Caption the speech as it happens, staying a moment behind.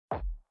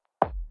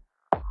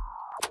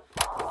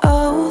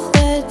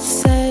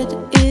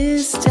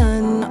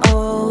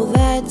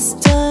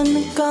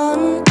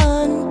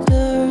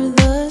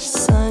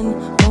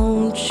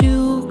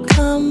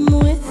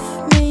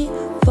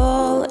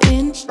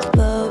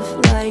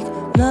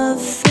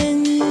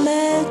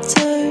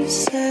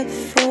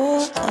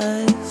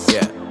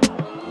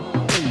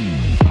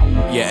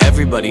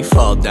everybody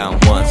fall down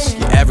once.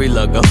 Yeah, every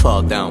love go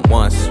fall down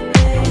once.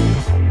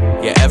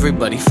 Yeah,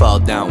 everybody fall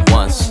down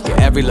once.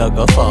 Yeah, every love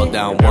go fall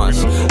down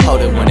once.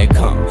 Hold it when it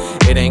come.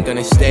 It ain't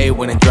gonna stay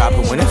when it drop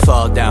it. When it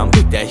fall down,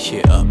 pick that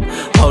shit up.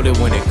 Hold it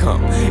when it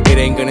come. It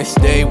ain't gonna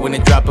stay when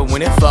it drop it.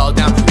 When it fall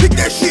down, pick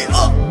that shit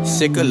up.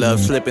 Sick of love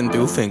slipping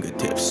through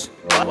fingertips.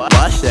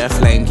 Watch that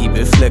flame, keep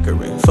it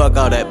flickering. Fuck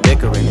all that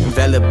bickering,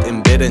 enveloped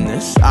in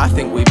bitterness. I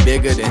think we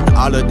bigger than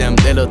all of them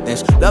little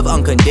things. Love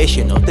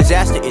unconditional,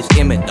 disaster is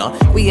imminent.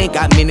 We ain't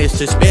got minutes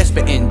to spare,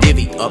 spitting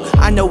divvy up.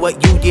 I know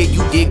what you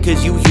did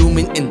cause you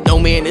human. And no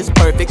man is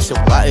perfect, so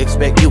I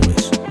expect you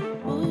is.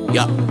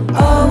 Yeah.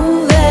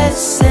 All that's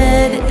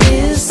said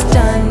is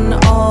done.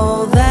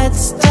 All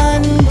that's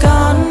done,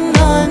 gone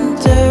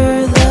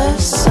under the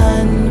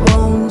sun.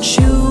 Won't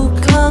you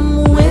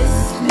come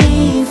with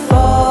me?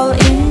 Fall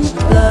in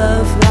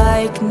love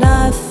like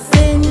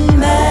nothing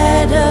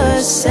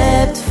matters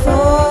except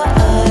for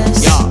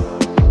us.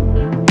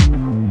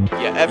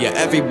 Yeah,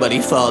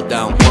 everybody fall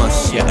down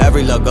once. Yeah,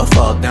 every love go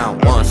fall down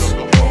once.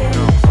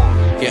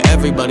 Yeah,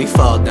 everybody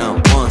fall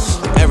down once.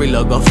 Every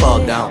love go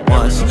fall down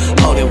once.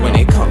 Hold it when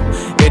it come.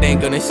 It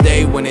ain't gonna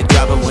stay when it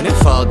drop it. When it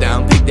fall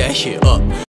down, pick that shit up.